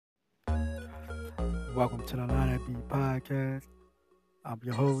Welcome to the Line B podcast. I'm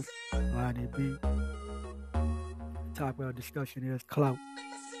your host, Line B. Topic of discussion is clout.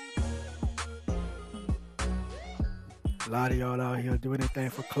 A lot of y'all out here do anything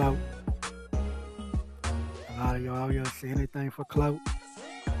for clout. A lot of y'all out here say anything for clout.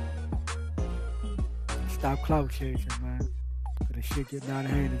 Stop clout chasing, man. Cause the shit getting out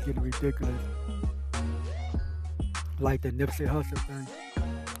of hand is getting ridiculous. Like the Nipsey Hussle thing.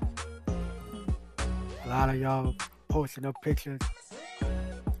 A lot of y'all posting up pictures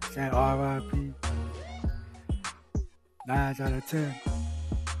saying RIP. 9 out of 10.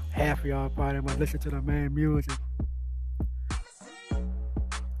 Half of y'all probably must listen to the man music.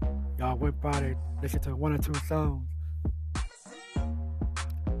 Y'all went probably listen to 1 or 2 songs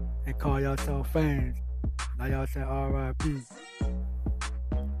and call yourself fans. Now y'all say RIP.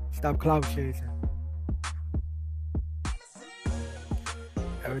 Stop clout chasing.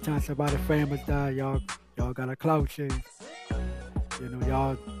 Every time somebody famous die, y'all got a clout chase. You know,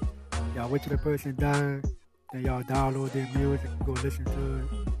 y'all wait till the person died, then y'all download their music, go listen to it.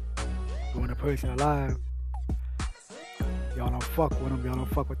 But when the person alive, y'all don't fuck with them, y'all don't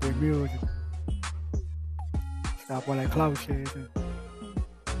fuck with their music. Stop all that clout chasing.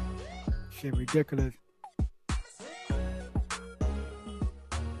 Shit ridiculous.